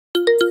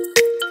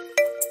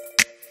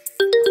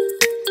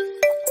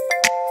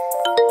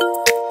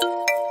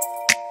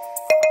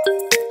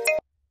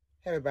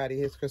Everybody,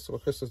 here's Crystal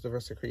with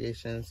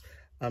CrystalsDiversiCreations.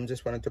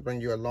 Just wanted to bring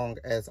you along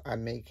as I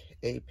make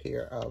a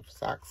pair of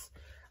socks.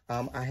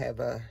 I have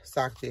a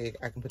sock jig.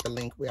 I can put the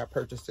link where I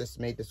purchased this,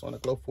 made this on a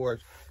Glowforge,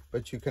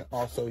 but you can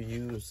also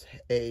use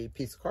a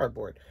piece of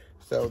cardboard.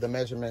 So the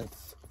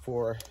measurements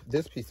for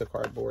this piece of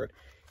cardboard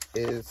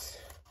is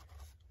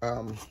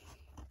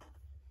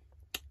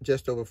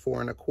just over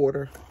 4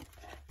 1/4,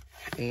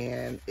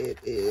 and it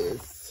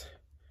is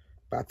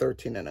by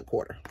 13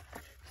 1/4.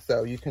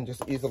 So you can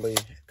just easily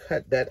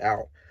cut that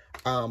out.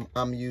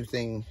 I'm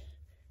using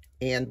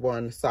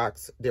and1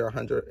 socks. They're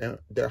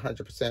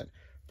 100%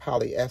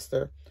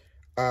 polyester.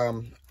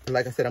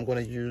 Like I said, I'm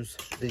going to use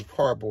the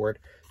cardboard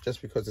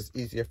just because it's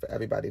easier for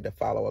everybody to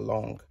follow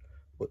along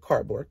with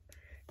cardboard.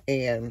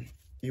 And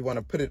you want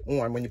to put it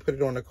on. When you put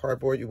it on the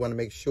cardboard, you want to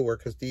make sure,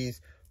 because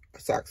these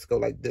socks go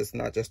like this,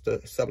 not just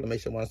the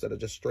sublimation ones that are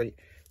just straight.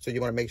 So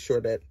you want to make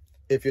sure that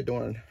if you're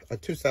doing a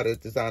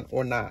two-sided design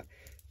or not,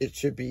 it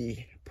should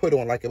be put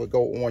on like it would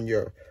go on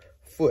your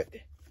foot.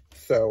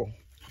 So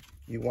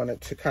you want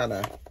it to kind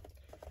of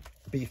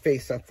be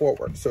facing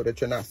forward so that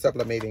you're not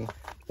sublimating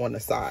on the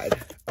side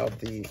of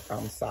the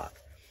sock.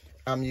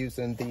 I'm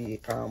using the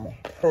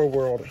Pro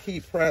World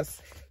Heat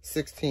Press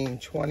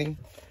 1620,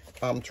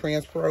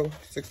 Trans Pro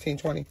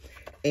 1620.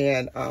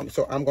 And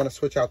so I'm going to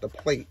switch out the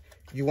plate.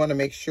 You want to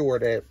make sure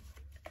that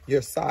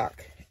your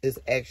sock is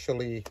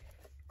actually,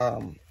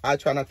 I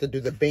try not to do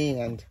the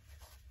band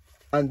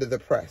under the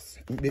press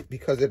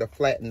because it'll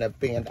flatten the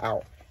band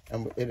out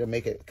and it'll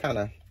make it kind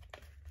of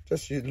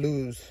just, you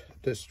lose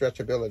the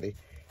stretchability.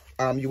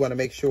 You want to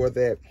make sure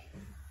that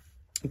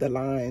the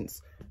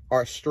lines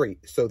are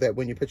straight so that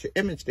when you put your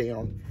image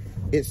down,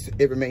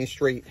 it remains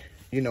straight,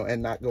 you know,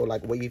 and not go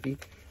like wavy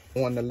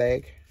on the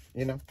leg,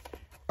 you know.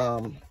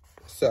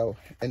 So,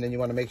 and then you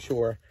want to make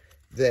sure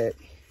that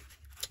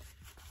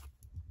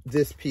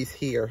this piece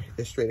here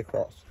is straight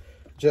across,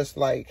 just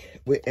like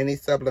with any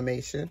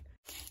sublimation.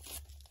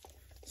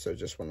 So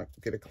just want to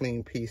get a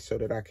clean piece so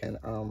that I can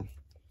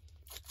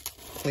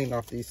clean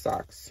off these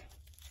socks.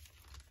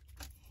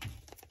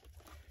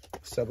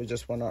 So we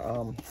just want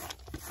to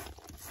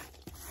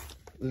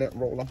lint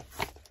roll them,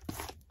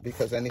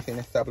 because anything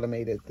that's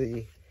sublimated,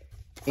 the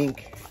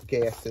ink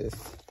gases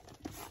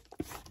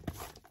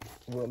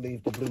will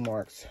leave the blue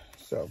marks.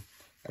 So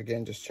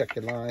again, just check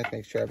your lines,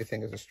 make sure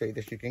everything is as straight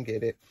as you can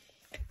get it,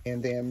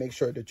 and then make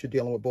sure that you're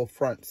dealing with both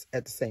fronts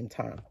at the same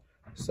time.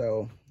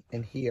 So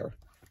in here,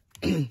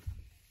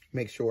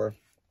 make sure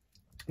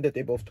that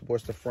they both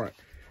towards the front.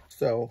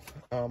 So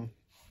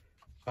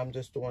I'm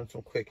just doing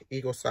some quick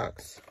eagle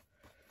socks.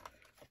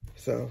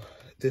 So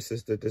this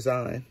is the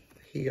design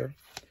here.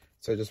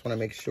 So I just want to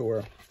make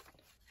sure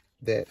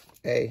that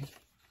A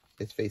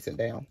is facing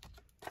down,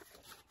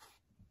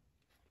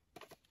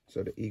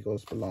 so the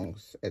eagles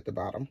belongs at the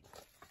bottom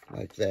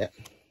like that.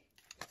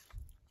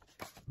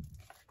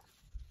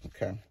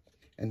 Okay,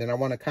 and then I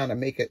want to kind of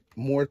make it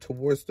more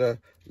towards the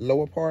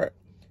lower part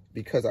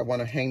because I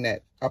want to hang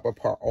that upper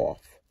part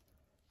off.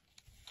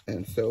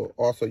 And so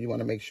also you want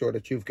to make sure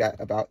that you've got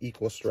about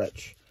equal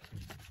stretch.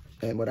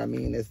 And what I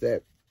mean is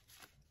that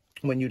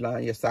when you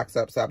line your socks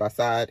up side by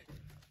side,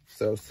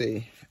 so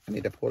see, I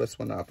need to pull this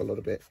one up a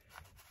little bit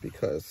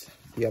because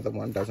the other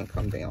one doesn't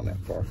come down that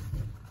far.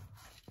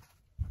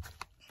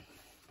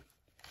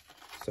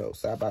 So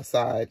side by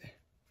side,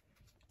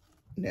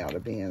 now the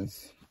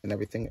bands and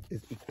everything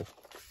is equal.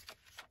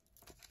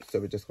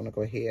 So we're just going to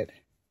go ahead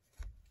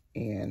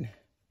and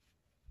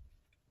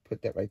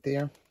put that right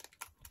there.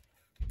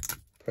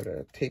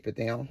 Tape it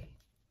down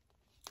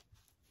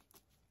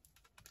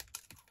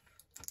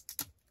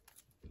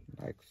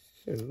like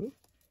so.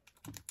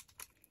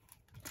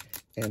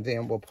 And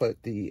then we'll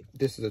put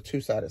this is a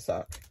two-sided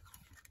sock.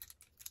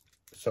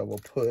 So we'll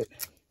put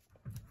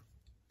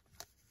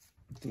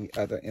the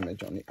other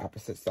image on the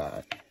opposite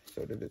side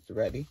so that it's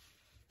ready.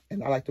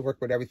 And I like to work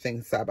with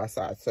everything side by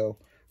side, so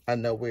I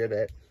know where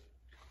that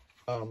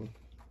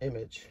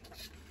image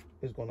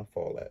is going to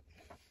fall at.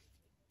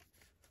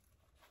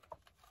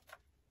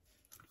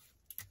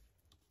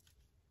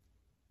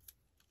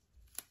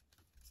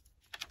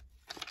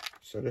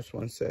 So this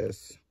one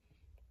says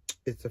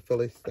it's a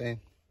Philly thing.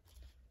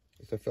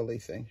 It's a Philly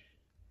thing.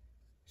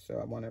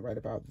 So I want it right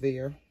about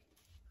there.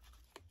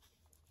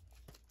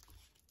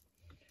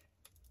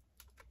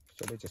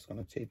 So we're just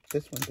going to tape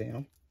this one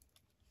down.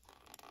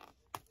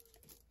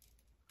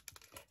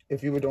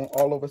 If you were doing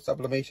all over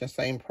sublimation,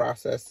 same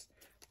process.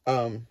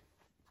 The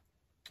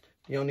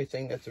only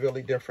thing that's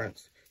really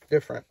different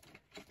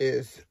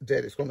is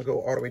that it's going to go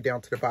all the way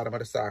down to the bottom of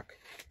the sock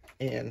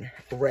and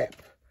wrap.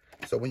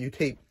 So when you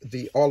tape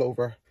the all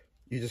over,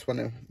 you just want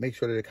to make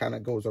sure that it kind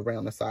of goes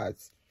around the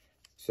sides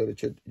so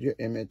that your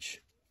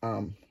image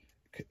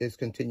is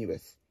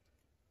continuous.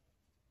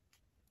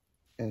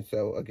 And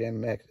so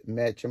again,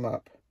 match them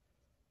up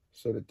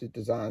so that the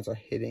designs are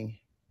hitting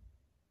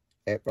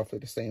at roughly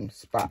the same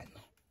spot.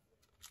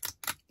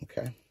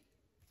 Okay.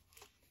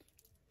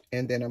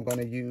 And then I'm going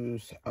to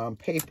use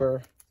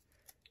paper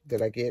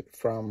that I get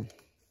from,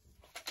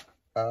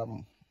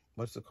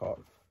 what's it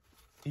called?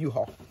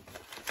 U-Haul.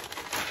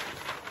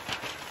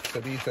 So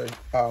these are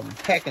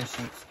packing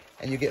sheets,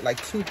 and you get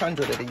like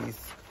 200 of these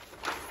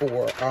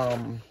for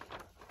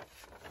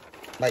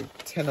like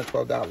 $10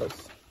 or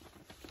 $12.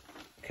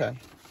 Okay.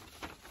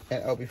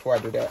 And oh, before I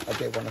do that, I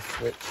did want to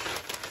switch.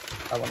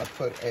 I want to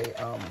put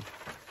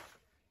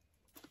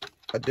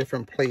a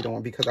different plate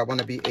on because I want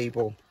to be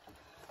able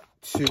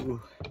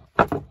to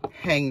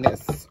hang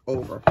this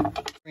over.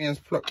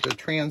 The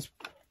Trans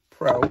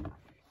Pro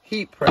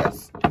heat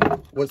press,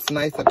 what's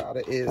nice about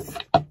it is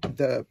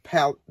the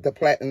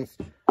plattens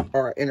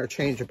are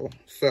interchangeable.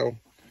 So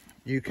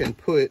you can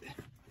put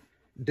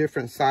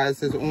different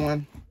sizes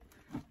on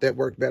that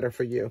work better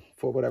for you,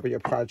 for whatever your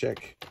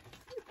project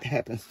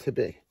happens to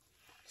be.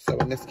 So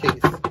in this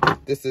case,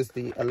 this is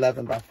the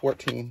 11 by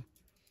 14,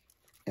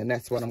 and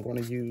that's what I'm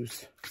going to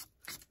use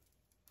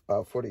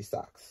for these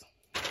socks.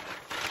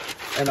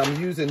 And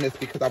I'm using this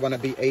because I want to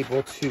be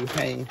able to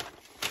hang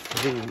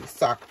the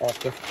sock off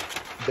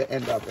the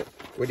end of it,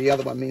 where the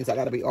other one means I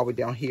got to be all the way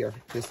down here.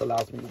 This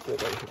allows me to do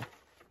it right here.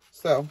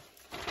 So,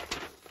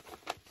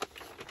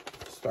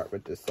 start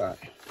with this side.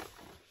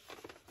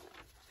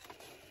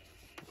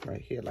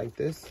 Right here like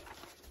this.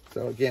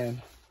 So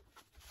again,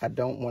 I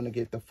don't want to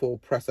get the full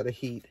press of the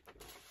heat.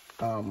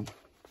 I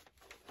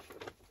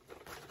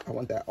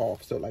want that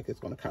off, so like it's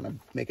going to kind of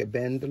make it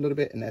bend a little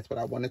bit, and that's what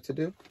I wanted to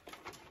do.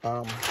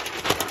 Now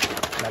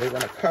we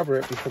want to cover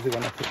it because we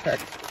want to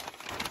protect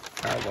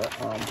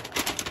our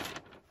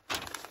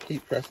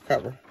heat press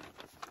cover.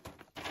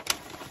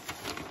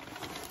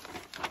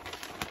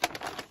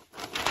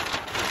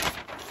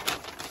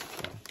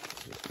 So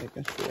just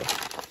making sure.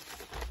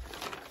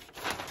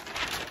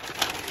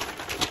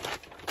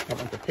 I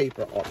want the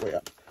paper all the way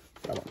up.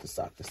 I want the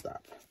sock to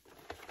stop.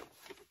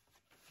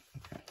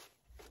 Okay.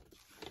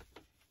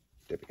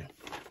 There we go.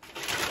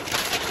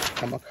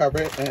 I'm going to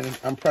cover it, and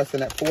I'm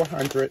pressing at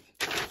 400.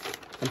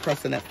 I'm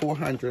pressing at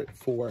 400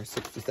 for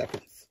 60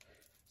 seconds.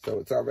 So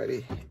it's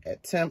already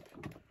at temp.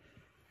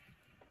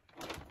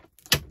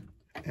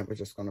 And we're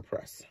just going to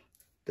press.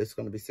 This is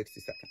going to be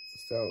 60 seconds.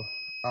 So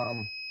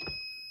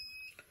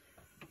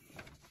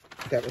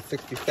that was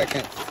 60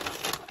 seconds.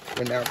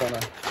 We're now going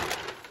to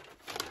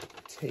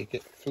take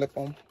it, flip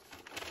them.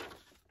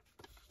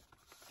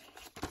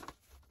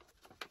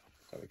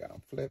 So we got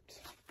them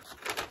flipped.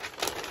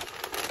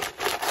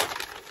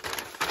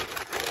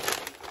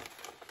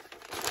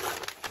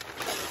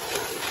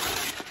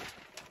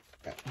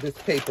 This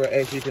paper,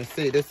 as you can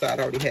see, this side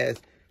already has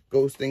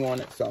ghosting on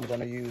it, so I'm going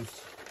to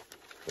use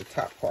the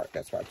top part.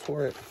 That's why I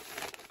tore it.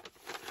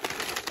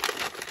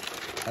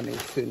 I need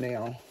to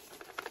now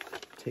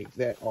take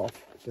that off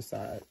the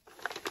side.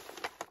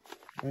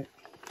 Right?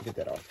 Get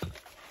that off.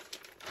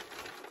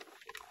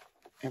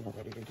 And we're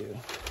ready to do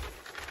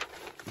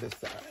this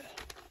side.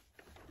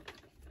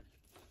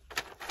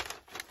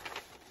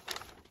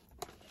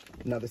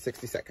 Another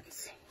 60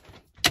 seconds.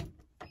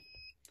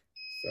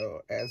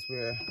 So as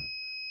we're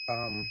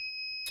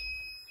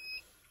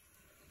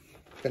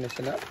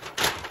finishing up,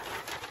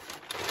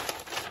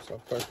 so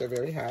of course they're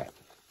very hot.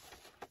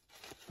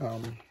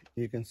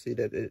 You can see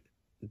that it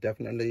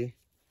definitely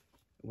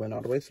went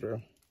all the way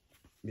through,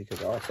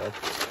 because also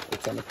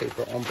it's on the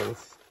paper on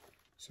both.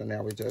 So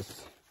now we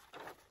just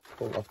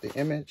pull off the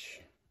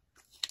image.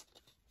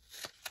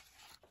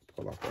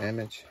 Pull off the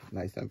image,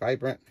 nice and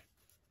vibrant.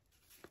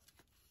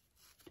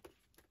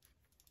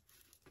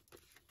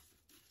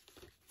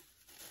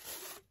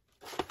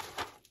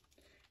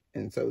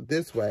 And so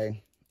this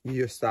way,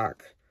 your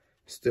sock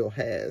still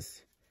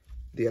has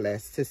the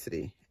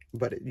elasticity,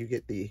 but you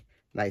get the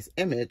nice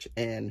image.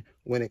 And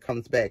when it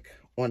comes back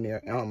on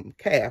their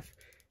calf,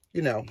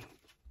 you know,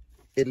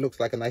 it looks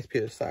like a nice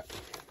pair of socks.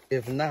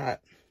 If not,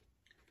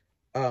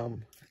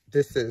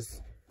 this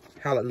is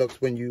how it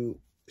looks when you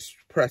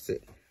press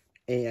it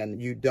and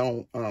you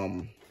don't,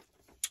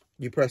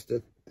 you press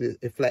it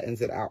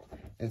flattens it out.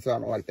 And so I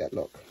don't like that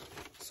look.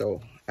 So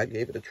I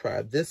gave it a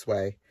try this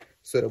way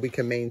so that we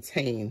can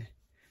maintain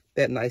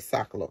that nice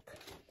sock look.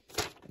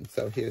 And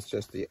so here's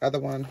just the other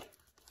one.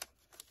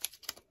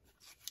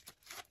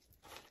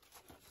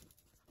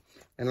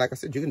 And like I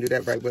said, you can do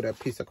that right with a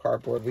piece of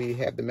cardboard. We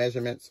have the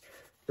measurements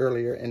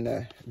earlier in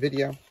the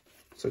video.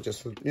 So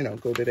just, you know,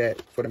 go to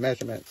that for the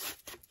measurements.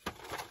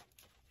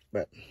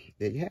 But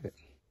there you have it.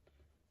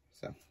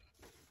 So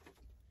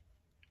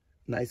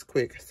nice,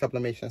 quick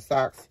sublimation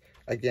socks.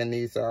 Again,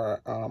 these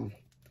are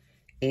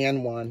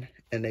and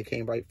and they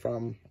came right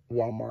from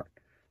Walmart.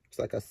 It's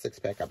like a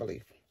 6-pack, I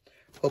believe.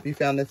 Hope you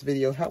found this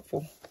video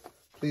helpful.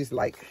 Please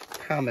like,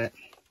 comment,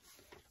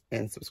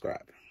 and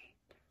subscribe.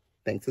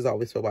 Thanks as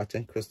always for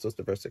watching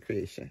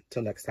CrystalsDiversiCreations.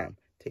 Till next time,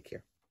 take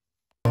care.